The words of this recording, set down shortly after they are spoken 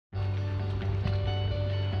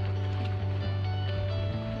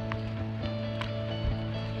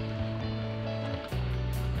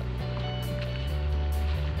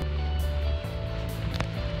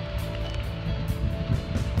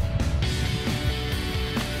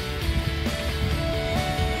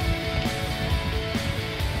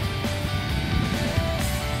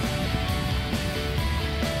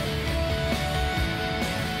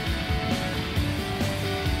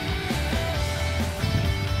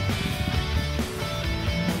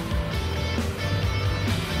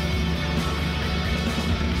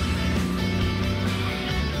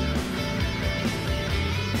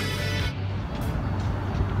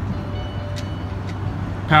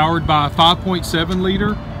Powered by a 5.7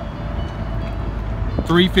 liter,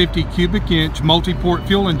 350 cubic inch, multi-port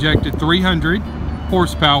fuel injected 300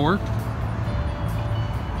 horsepower,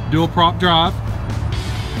 dual prop drive.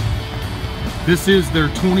 This is their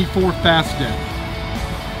 24 Fasdeck.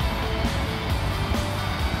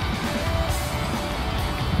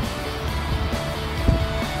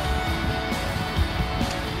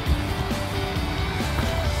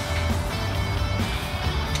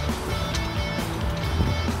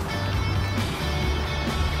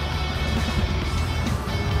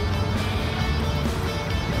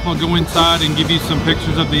 I'll go inside and give you some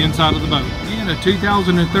pictures of the inside of the boat. And a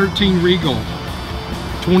 2013 Regal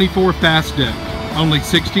 24 Fasdeck, only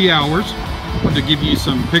 60 hours. I want to give you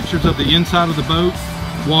some pictures of the inside of the boat,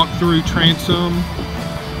 walk through transom,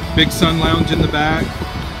 big sun lounge in the back.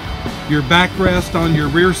 Your backrest on your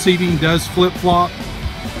rear seating does flip-flop.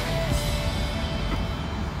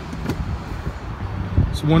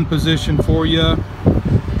 It's one position for you.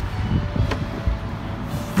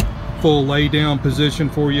 Full lay down position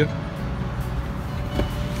for you.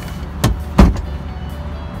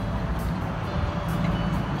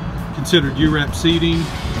 Considered UREP seating.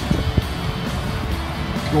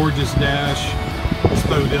 Gorgeous dash. This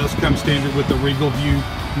boat does come standard with the Regal view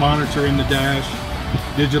monitor in the dash.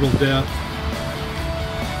 Digital depth.